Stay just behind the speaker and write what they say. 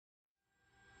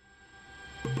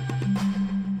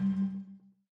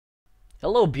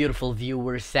Hello beautiful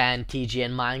viewers and TG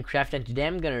and Minecraft, and today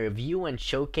I'm gonna review and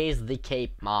showcase the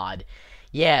cape mod.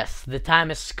 Yes, the time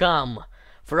has come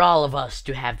for all of us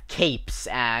to have capes,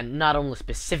 and not only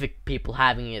specific people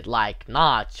having it like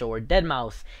Notch or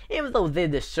Deadmau5, even though they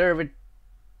deserve it.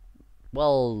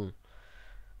 Well,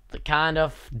 they kind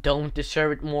of don't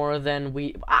deserve it more than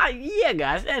we. Yeah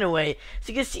guys, anyway,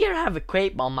 so you can see I have a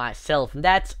cape on myself, and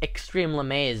that's extremely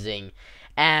amazing.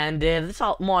 And this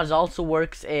mod also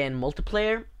works in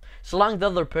multiplayer. So long the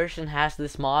other person has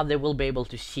this mod, they will be able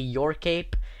to see your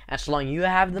cape, and so long you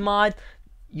have the mod,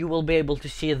 you will be able to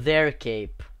see their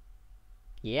cape.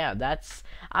 Yeah,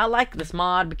 I like this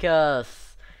mod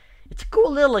because it's a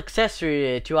cool little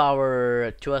accessory to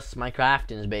us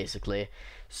Minecraftians basically.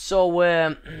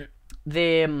 So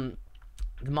the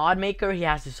mod maker, he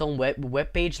has his own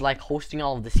web page like hosting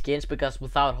all of the skins, because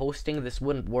without hosting this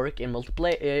wouldn't work in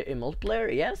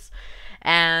multiplayer. Yes.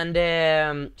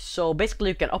 And so basically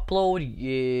you can upload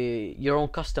your own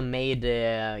custom made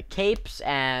capes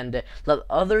and let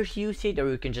others use it,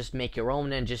 or you can just make your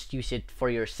own and just use it for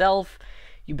yourself.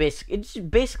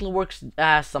 It basically works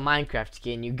as a Minecraft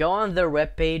skin. You go on their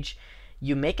web page,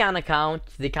 you make an account.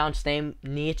 The account's name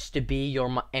needs to be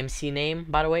your MC name,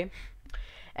 by the way,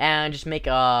 and just make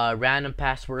a random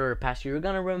password or a password you're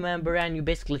gonna remember, and you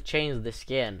basically change the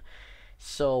skin.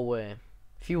 So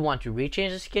if you want to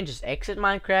rechange the skin, just exit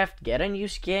Minecraft, get a new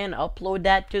skin, upload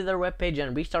that to their webpage,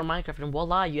 and restart Minecraft, and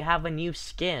voila, you have a new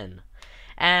skin.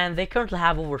 And they currently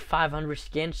have over 500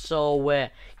 skins, so you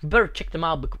better check them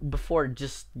out before it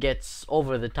just gets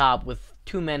over the top with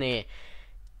too many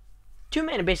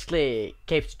basically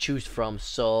capes to choose from.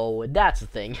 So that's the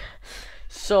thing.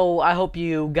 So I hope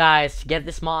you guys get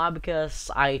this mod,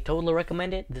 because I totally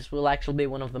recommend it. This will actually be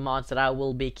one of the mods that I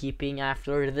will be keeping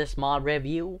after this mod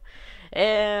review.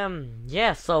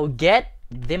 Yeah, so get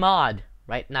the mod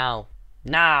right now.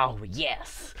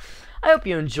 Yes. I hope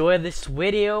you enjoy this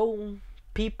video,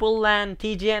 people and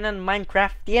TGN and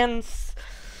Minecraftians.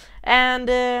 And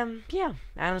yeah,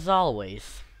 and as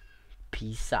always,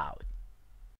 peace out.